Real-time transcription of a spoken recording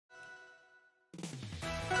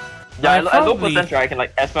Yeah, at low potential I can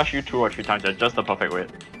like smash you 2 or 3 times at just the perfect weight.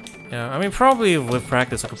 Yeah, I mean probably with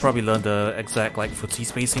practice I could probably learn the exact like footsie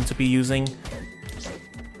spacing to be using.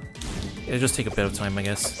 It'll just take a bit of time, I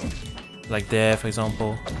guess. Like there, for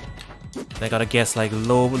example. I gotta guess like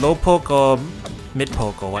low poke or mid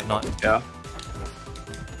poke or whatnot. Yeah.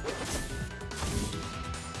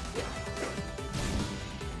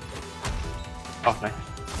 Oh, nice.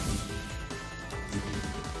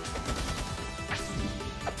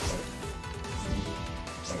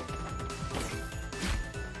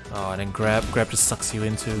 Oh, and then grab just sucks you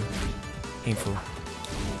into painful.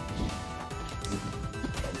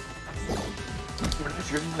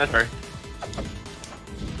 That's right.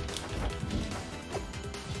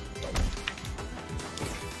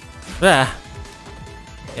 Ah.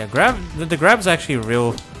 Yeah, the grab's actually a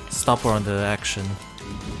real stopper on the action.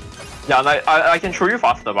 Yeah, and I can show you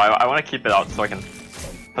faster, but I want to keep it out so I can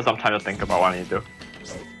have some time to think about what I need to do.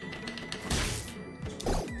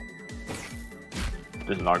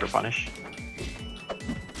 This is not a good punish.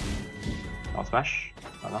 I'll smash.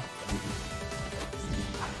 I don't know.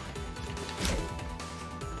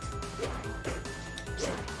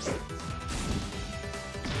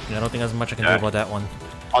 Yeah, I don't think there's much I can do about that one.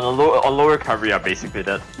 On low recovery, I'm basically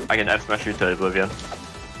dead. I can F smash you to oblivion.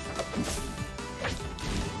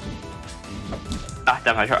 Ah,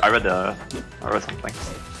 damn! I read something.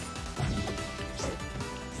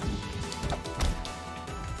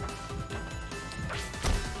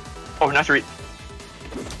 Oh, nice read.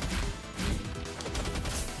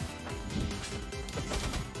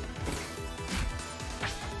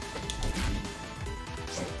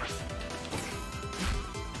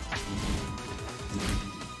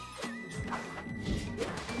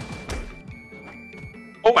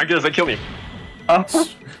 Oh my goodness, that killed me.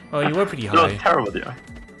 Oh, you were pretty high. That was terrible, yeah.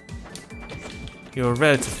 You were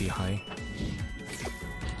relatively high.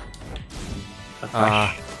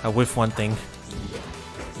 I whiffed one thing.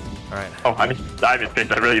 Alright. Oh, I mispaced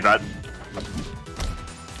that really bad.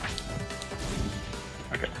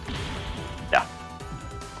 Okay. Yeah.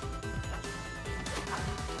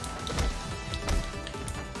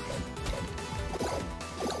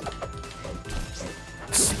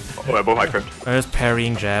 Oh, I both my crypt. I was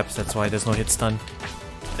parrying jabs, that's why there's no hit stun.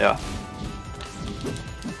 Yeah.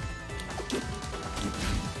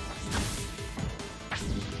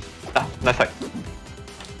 Ah, nice hack.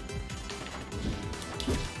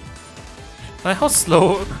 Like how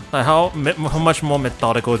slow, like how much more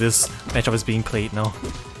methodical this matchup is being played now.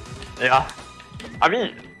 Yeah. I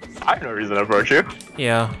mean, I have no reason to approach you.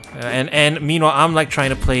 Yeah, and meanwhile I'm like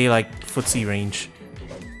trying to play like footsie range.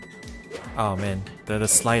 Oh man, the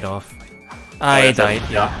slide off. I died.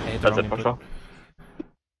 Yeah, that's it for sure.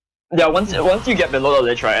 Yeah, once you get below the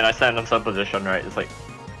ledge, right, and I stand in some position, right, it's like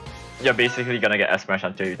you're basically gonna get S-smashed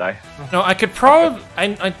until you die. No, I could probably.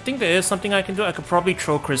 I think there is something I can do. I could probably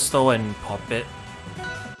throw crystal and pop it.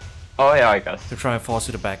 Oh yeah, I guess. To try and force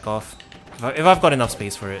you to back off. If I've got enough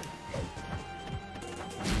space for it.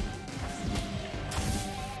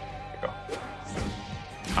 There you go.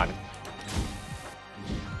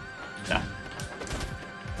 Yeah.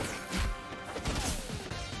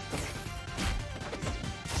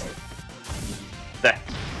 There.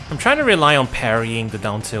 I'm trying to rely on parrying the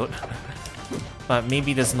down tilt. But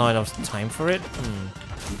maybe there's not enough time for it.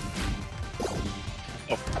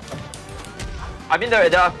 Oh. I mean,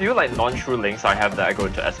 there are a few like non-true links I have that I go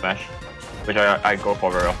into S-smash, which I go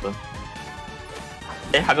for very often.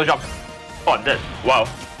 Hey, I have no jump. Oh, I'm dead. Wow.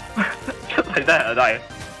 Just like that, I die.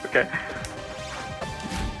 Okay.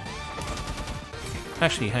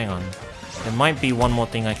 Actually, hang on. There might be one more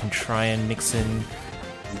thing I can try and mix in.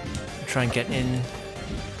 Try and get in.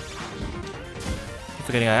 Keep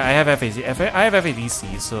forgetting I have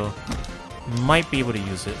FADC, so might be able to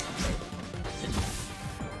use it.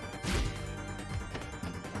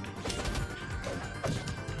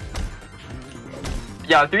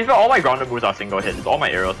 Yeah, to be fair, all my grounded moves are single hit. It's all my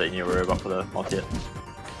aerials that you need to worry about for the multi-hit.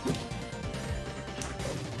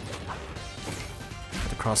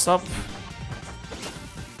 The cross up.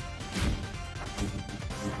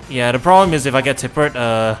 Yeah, the problem is if I get tippered,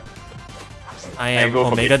 I am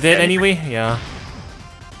Omega dead anyway, yeah.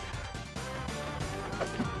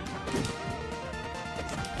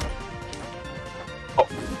 Oh,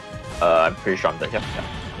 I'm pretty sure I'm dead, yeah.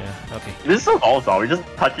 Yeah, okay. This is so awesome, we just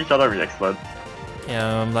touch each other, we explode.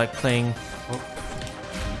 Yeah, I'm like playing... Oh.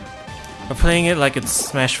 I'm playing it like it's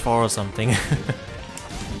Smash 4 or something.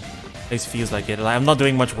 At least feels like it. Like, I'm not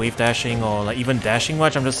doing much wave dashing or like even dashing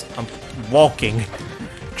much, I'm walking.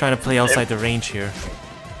 Trying to play outside the range here.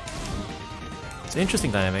 It's an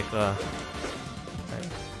interesting dynamic.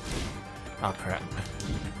 Oh crap.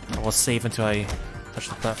 I was safe until I touched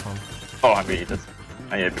the platform. Oh, I'm gonna eat this.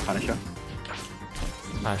 I need a big punisher.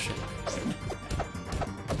 Ah shit.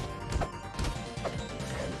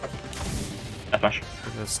 Smash.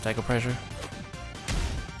 The stagger pressure.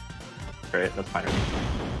 Great, that's fine.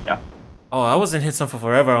 Yeah. Oh, I was in hit some for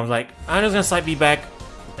forever. I'm like, I'm just gonna side B back,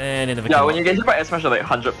 and it never Yeah, came when out. you get hit by S-Smash at like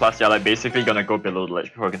 100 plus, you're like basically gonna go below the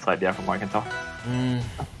ledge before you can slide down from what I can tell.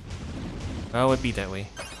 Well, it'd be that way.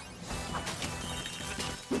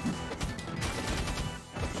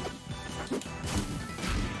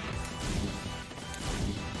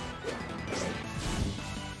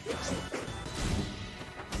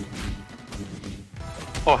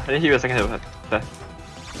 Oh, I didn't hear you a second hit with it. There.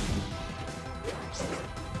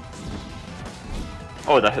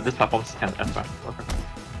 Oh, this platform's can S-Smash. Okay.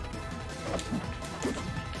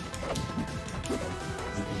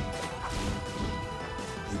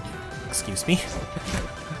 Excuse me.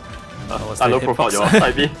 I low profile your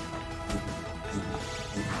side B.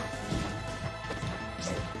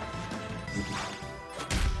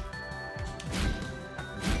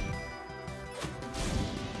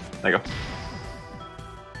 There you go.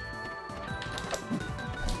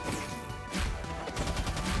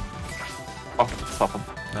 Oh, soften.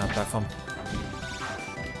 Platform.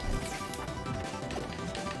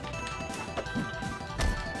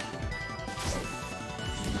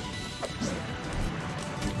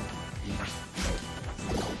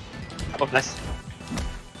 Oh, nice.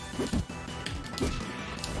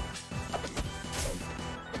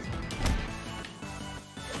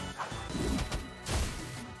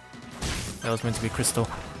 That was meant to be crystal.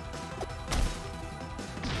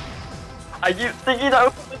 I keep thinking that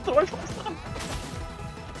was so much faster.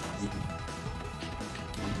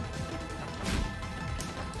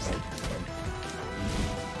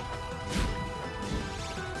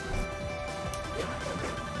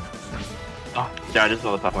 Oh, yeah, I just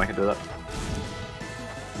know the platform I can do that.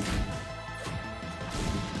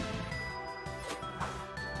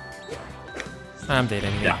 I'm dead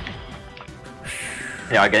anyway. Yeah.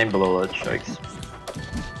 Yeah, getting below the strikes.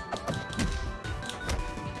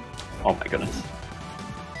 Oh my goodness.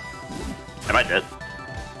 Am I dead?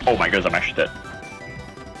 Oh my goodness, I'm actually dead.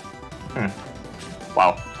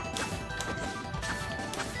 Wow.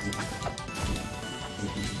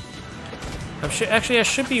 Actually, I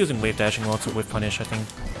should be using wave dashing more to whip punish, I think.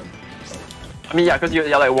 I mean, yeah, because you're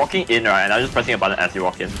like walking in, right? And I'm just pressing a button as you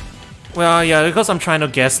walk in. Well, yeah, because I'm trying to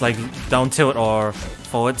guess like down tilt or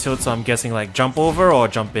forward tilt, so I'm guessing like jump over or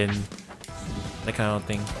jump in, that kind of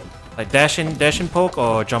thing. Like dash in poke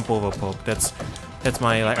or jump over poke. That's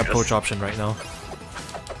my like approach option right now.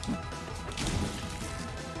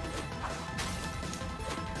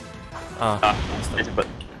 But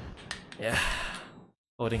Yeah,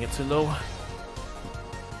 loading it too low.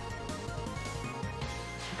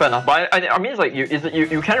 fair enough. But I mean, it's like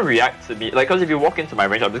you can react to me, like, because if you walk into my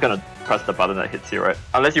range, I'm just gonna press the button that hits you, right?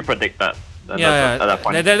 Unless you predict that. Yeah, at that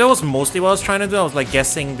point. that was mostly what I was trying to do. I was like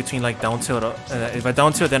guessing between like down tilt. If I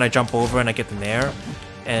down tilt, then I jump over and I get the nair,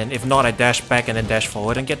 and if not, I dash back and then dash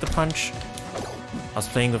forward and get the punch. I was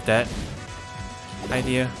playing with that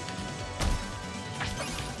idea.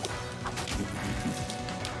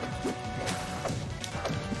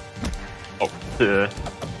 Oh,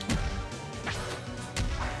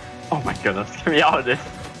 oh my goodness, get me out of this.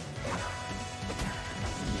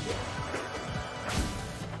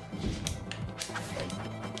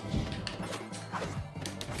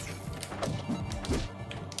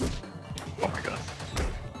 Oh my goodness.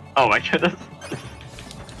 Oh my goodness.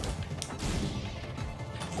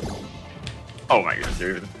 Oh my goodness, you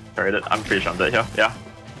even carried it. I'm pretty sure I'm dead here. Yeah.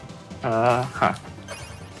 Huh.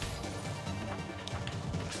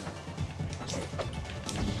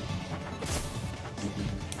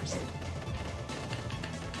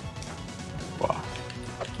 Wow.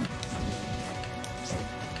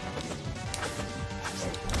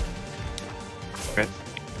 Great.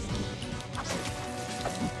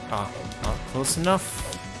 Ah, not close enough.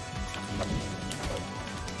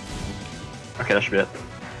 Okay, that should be it.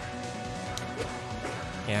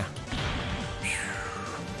 Yeah.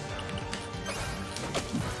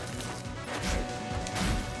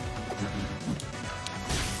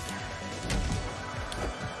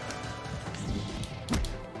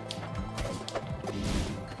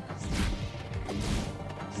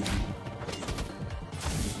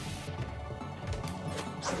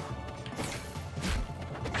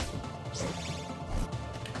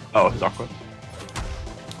 Oh, it's awkward.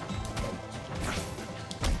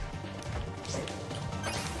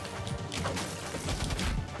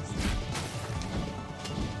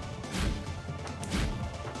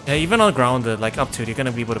 Yeah, even on grounded, like up to it, you're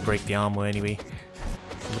gonna be able to break the armor anyway.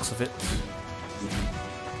 The looks of it.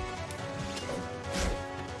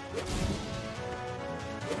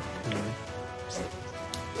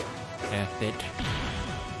 Yeah, dead.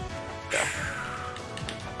 Yeah.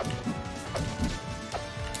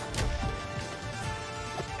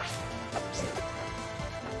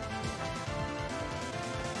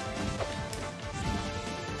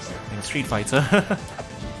 Street Fighter.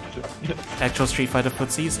 Actual Street Fighter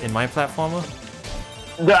footsies in my platformer.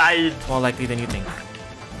 More likely than you think.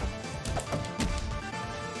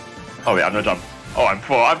 Oh wait, I'm no jump. Oh,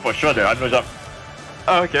 I'm for sure there. I'm no jump.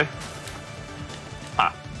 Oh, okay.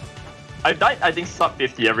 Ah, I've died. I think sub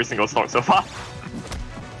 50 every single stock so far.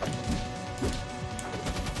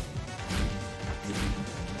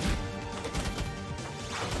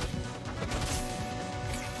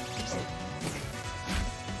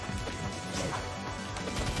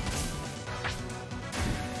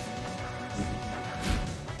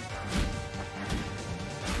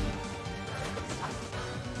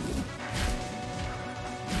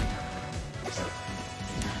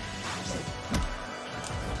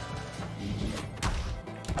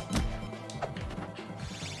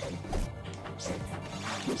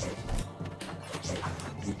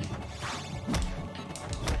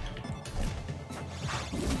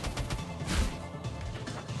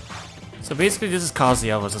 So basically this is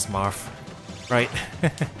Kazuya versus Marth, right?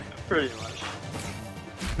 Pretty much.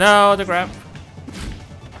 No, the grab.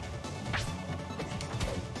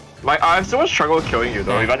 I have so much trouble killing you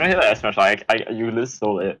though. Yeah. If I don't hit the S smash, you lose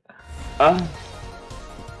so late.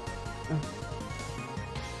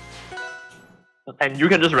 And you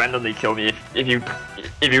can just randomly kill me if you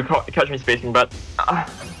catch me spacing, but so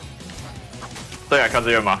yeah,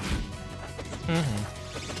 Kazuya Ma.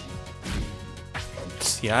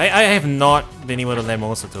 Yeah, I have not been able to land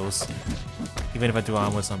most of those, even if I do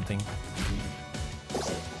armor or something.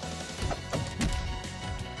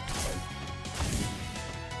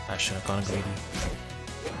 I should have gone greedy.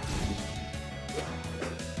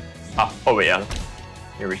 Oh wait, yeah.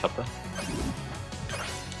 You reset that.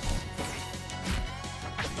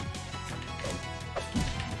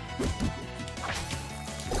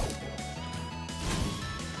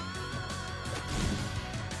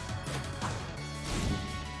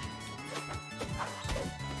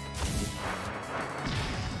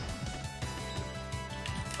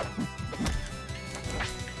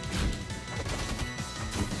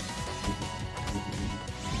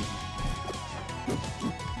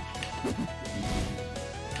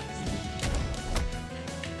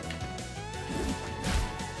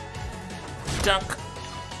 Dunk.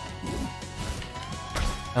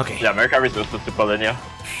 Okay. Yeah, America is also super linear.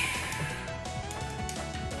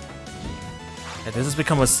 Yeah, this has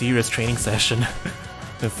become a serious training session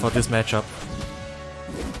for this matchup.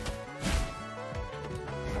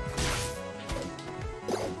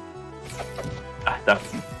 Done.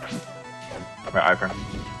 My eyebrow.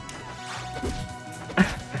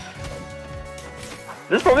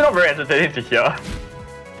 This is probably not very entertaining to hear.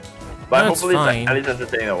 But No, hopefully it's fine. at least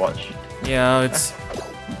entertaining to watch. Yeah, it's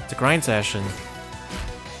a grind session.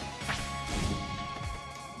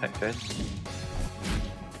 Okay.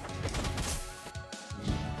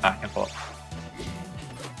 Ah, can fall.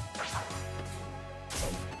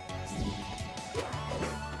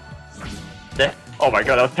 There. Oh my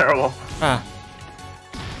god, that was terrible. Ah,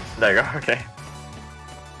 There you go, okay.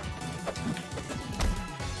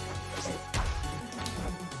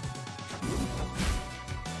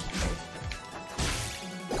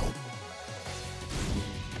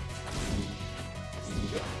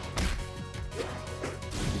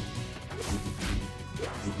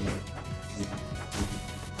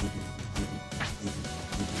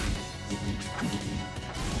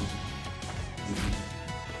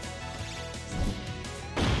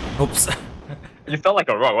 oops. You felt like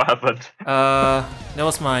a rock, what happened? That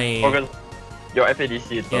was my... Morgan, your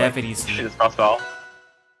FADC, so Yeah, like, FADC. shoot this cross foul.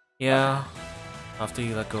 Yeah, after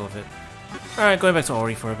you let go of it. Alright, going back to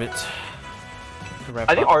Ori for a bit. To wrap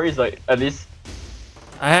I think up. Ori is like at least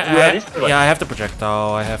I least like- yeah, I have the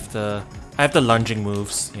projectile, I have the lunging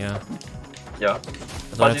moves, yeah. yeah.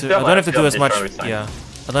 I don't have to do as much, yeah.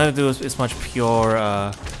 I don't have to do as much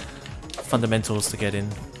pure fundamentals to get in.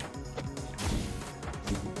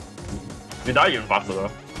 You die even faster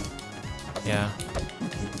though. Yeah.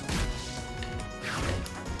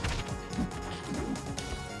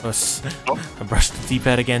 Oops. I brushed the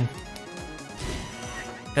D-pad again.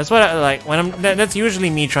 That's what I like when I'm. That's usually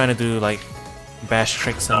me trying to do like bash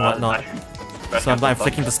tricks and whatnot. So I'm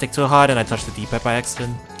flicking the stick too hard and I touch the D-pad by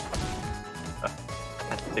accident.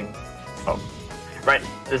 I think. Oh, right.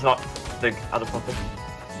 It's not the other button.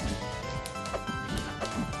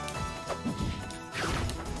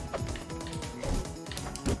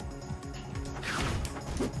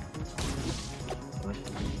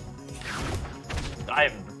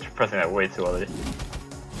 pressing that way too early.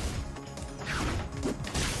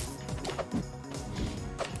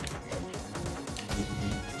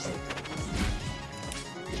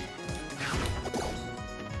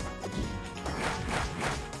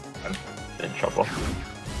 I'm in trouble.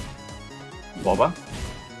 Wobber?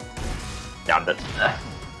 Yeah, I'm dead.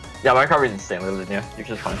 Yeah, my cover is insanely linear. You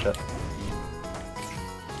can just punch it.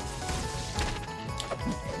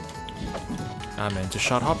 I meant to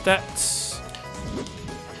shot hop that.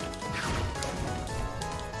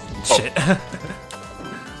 Oh. Shit.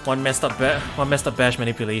 one messed up bash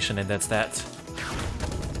manipulation and that's that.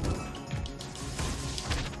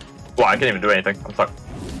 Well, I can't even do anything. I'm stuck.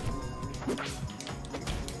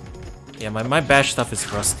 Yeah, my bash stuff is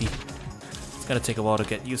rusty. It's gonna take a while to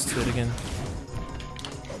get used to it again.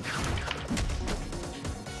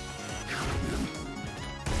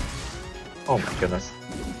 Oh my goodness.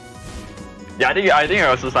 Yeah, I think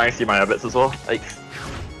I was just starting to see my habits as well. Like,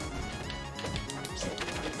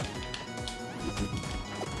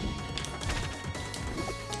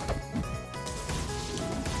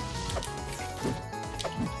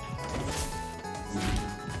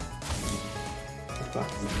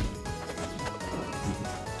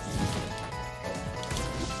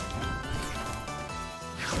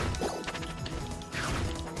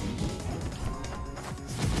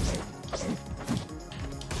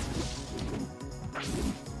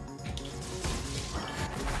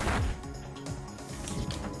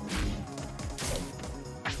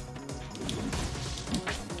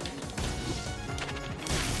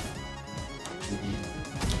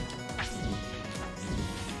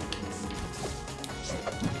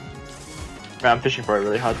 man, I'm fishing for it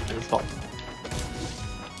really hard to stop.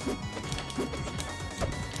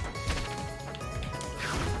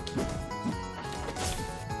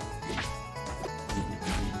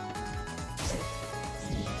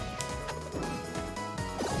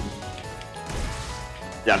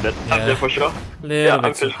 Yeah, I'm dead. Yeah. I'm dead for sure. Little bit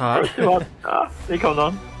I'm too fishing for hard. it too hard. Ah, they come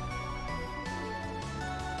down.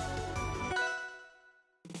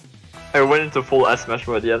 I went into full S smash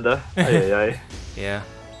mode at the end there. Ay, ay, ay. Yeah.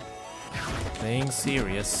 Playing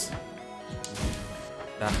serious.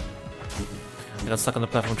 Ah. I got stuck on the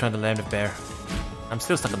platform trying to land with bear. I'm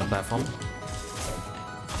still stuck on the platform.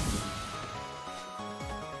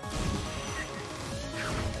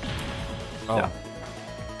 Oh. Yeah.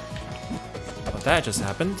 Well, that just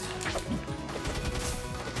happened.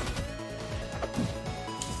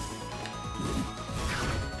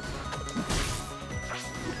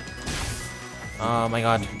 Oh my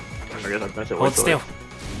god. I guess I've messed it Hold way still. too late.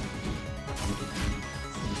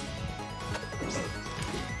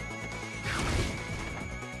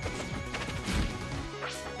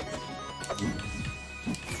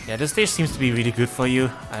 Yeah, this stage seems to be really good for you.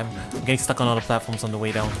 I'm getting stuck on all the platforms on the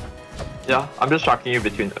way down. Yeah, I'm just tracking you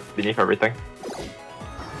beneath everything.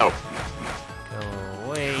 Oh. Go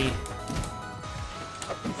away.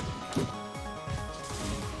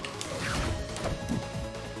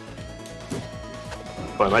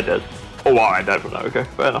 Oh, am I dead? Oh wow, I'm dead from that. Okay,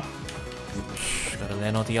 fair enough. Gotta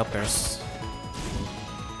land on the uppers.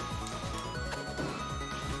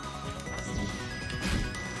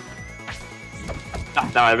 Ah,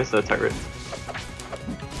 now I missed the attack rate.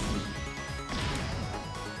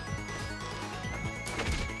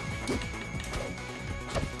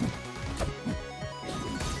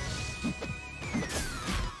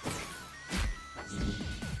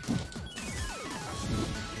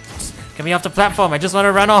 Get me off the platform, I just want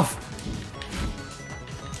to run off!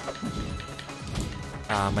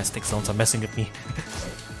 Ah, my stick zones are messing with me.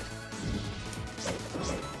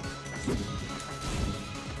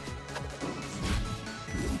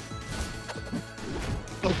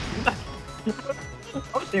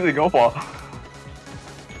 What's he going for?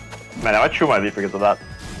 Man, I threw my leaf because of that.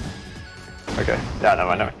 Okay, yeah,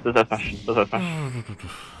 never mind. This is smash. This is smash.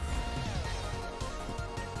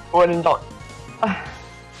 One in dot.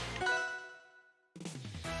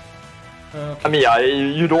 Okay. I mean, yeah,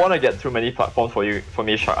 you don't want to get too many platforms for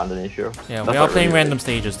me shot underneath you. Yeah, That's we are not playing really random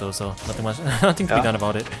stages though, so nothing much, nothing to be Yeah. done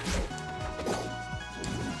about it.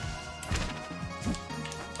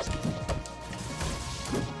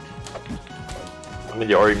 I'm in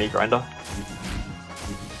the Orimi grinder.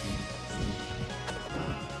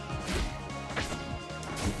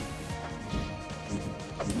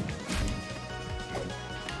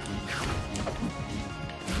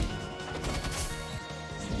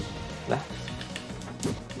 Nah.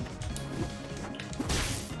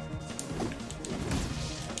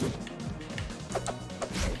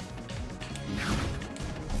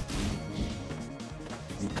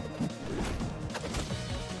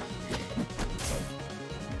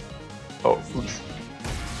 Oh, oops.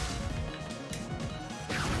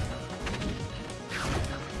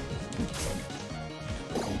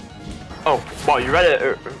 Oh, wow, you read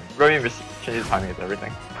it. Very changes timing and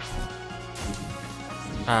everything.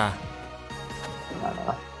 Ah.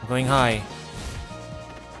 I'm going high.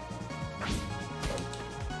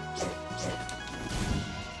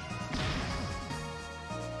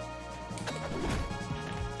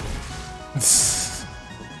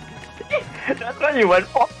 That's what you went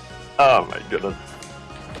for? Oh my goodness.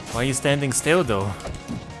 Why are you standing still though?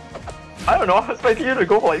 I don't know, I was expecting you to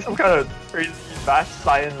go for like some kind of crazy bash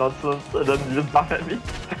science nonsense and then you just laugh at me.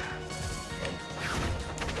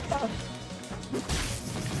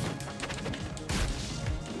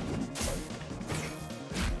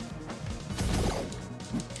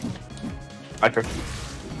 Okay.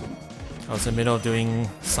 I was in the middle of doing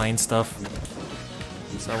science stuff,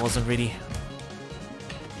 so I wasn't really.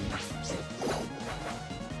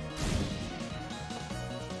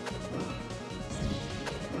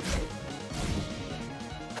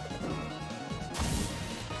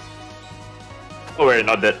 Oh wait,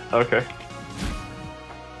 not dead. Okay.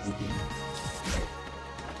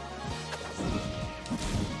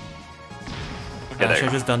 I should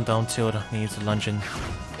have just done down tilt. Needs to lunge in.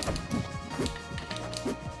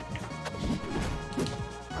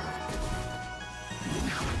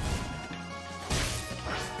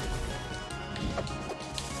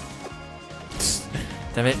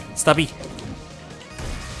 Damn it, Stubby!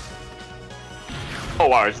 Oh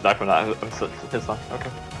wow, I just died from that. I'm so pissed off. Okay,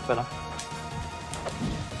 fair enough.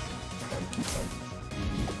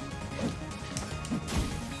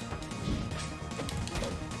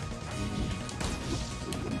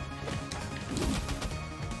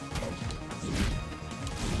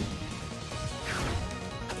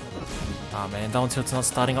 Ah man, down tilt's not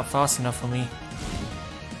starting up fast enough for me.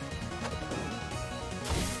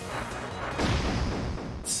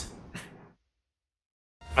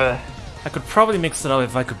 I could probably mix it up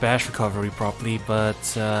if I could bash recovery properly, but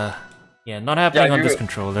yeah, not happening on this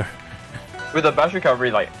controller. With the bash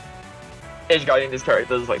recovery, like, edge guarding these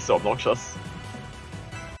characters is like so obnoxious.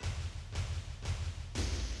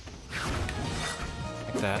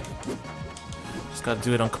 Like that. Just gotta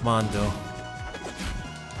do it on command though.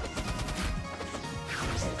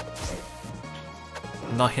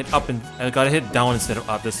 Not hit up and I gotta hit down instead of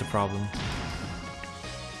up, that's the problem.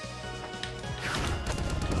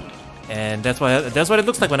 And that's what it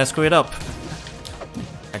looks like when I screw it up.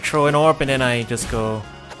 I throw an orb and then I just go.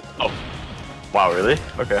 Oh, wow! Really?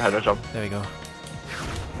 Okay, I had to jump. There we go.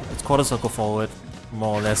 It's quarter circle forward,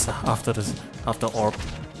 more or less after orb.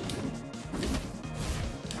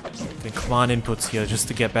 Doing command inputs here just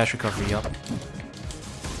to get bash recovery up.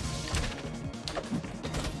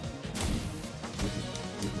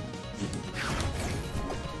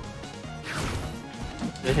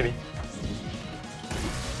 They hit me.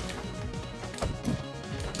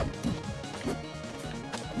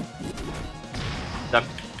 Damn.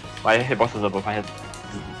 My hitboxes are above my head.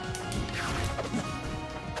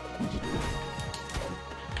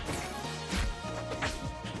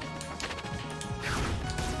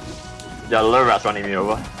 Yeah, the little rat's running me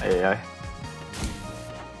over. AI.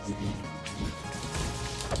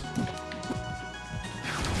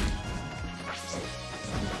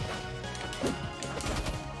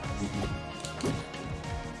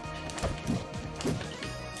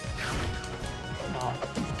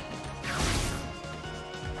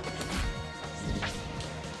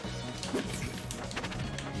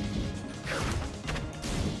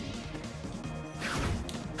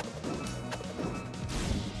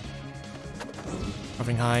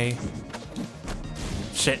 Hovering high.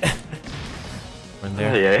 Shit. We're in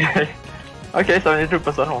there. Yeah. Okay,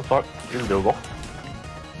 72% on start. It's doable.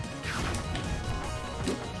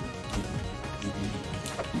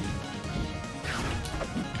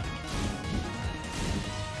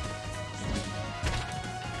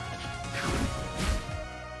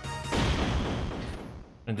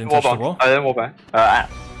 And didn't touch the wall? I didn't wall back. Didn't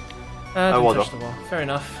touch the wall. Fair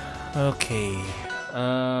enough. Okay.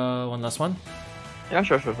 One last one. Yeah,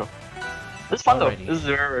 sure. It's fun though. This is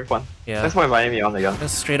very, very fun. Yeah. Thanks for inviting me on again.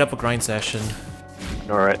 That's straight up a grind session.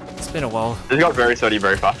 Alright. It's been a while. This got very sweaty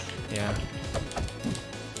very fast. Yeah.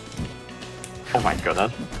 Oh my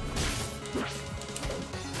goodness.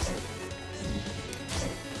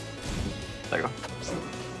 There you go.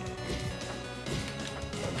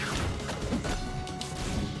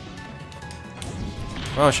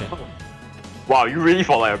 Oh shit. Wow, you really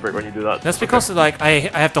fall like a brick when you do that. That's because like I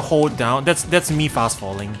have to hold down. That's me fast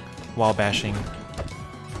falling while bashing.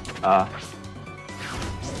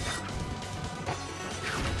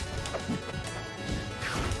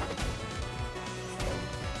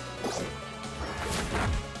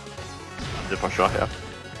 Did for sure, yeah.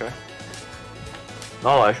 Okay.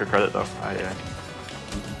 No extra credit though. Yeah.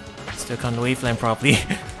 Still can't waveland properly.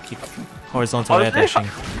 Keep horizontal air Honestly,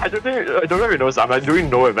 dashing. I don't know if you noticed, I'm like doing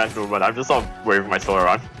no advanced movement, I'm just sort of waving my soul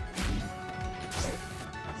around.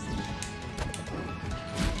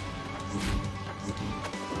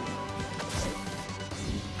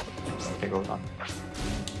 Okay, go on.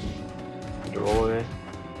 Roll away.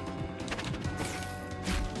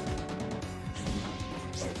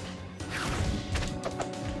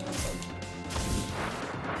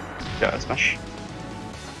 Yeah, smash.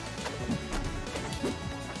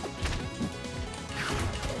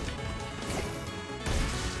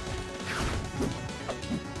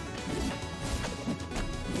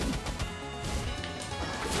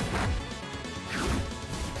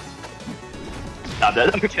 Not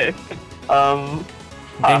dead, okay. I'm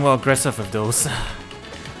getting more aggressive with those.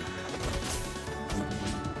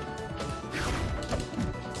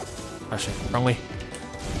 Oh shit, wrong way.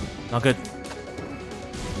 Not good.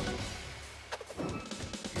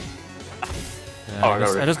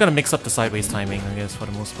 Yeah, I just gotta mix up the sideways timing, I guess, for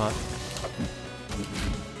the most part.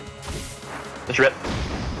 Let's rip.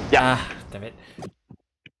 Yeah. Ah, damn it.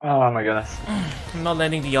 Oh my goodness. I'm not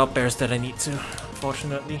landing the up airs that I need to,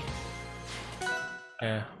 unfortunately.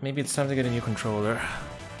 Yeah, maybe it's time to get a new controller.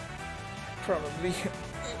 Probably.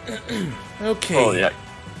 Okay. Oh yeah.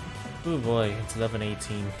 Oh boy, it's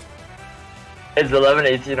 11:18. It's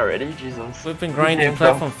 11:18 already? Jesus. We've been grinding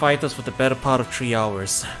platform fighters for the better part of 3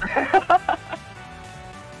 hours.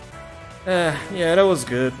 Yeah, that was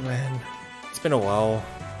good, man. It's been a while.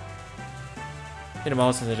 Been a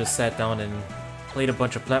while since I just sat down and played a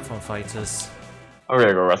bunch of platform fighters. I'm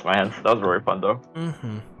gonna go rest my hands. That was very fun though.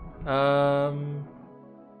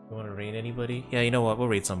 You wanna raid anybody? Yeah, you know what? We'll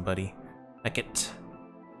raid somebody. Heck it.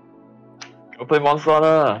 Go play Monster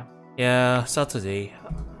Hunter. Yeah, Saturday.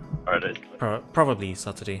 Alright. Probably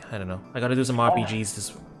Saturday. I don't know. I gotta do some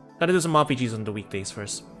RPGs Gotta do some RPGs on the weekdays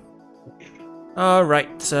first.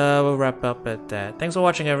 Alright, we'll wrap up at that. Thanks for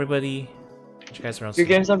watching, everybody. Catch you guys around soon.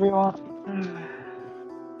 Good games, everyone.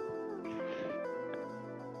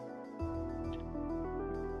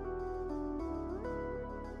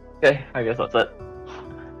 Okay, I guess that's it.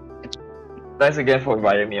 Thanks again for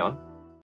inviting me on.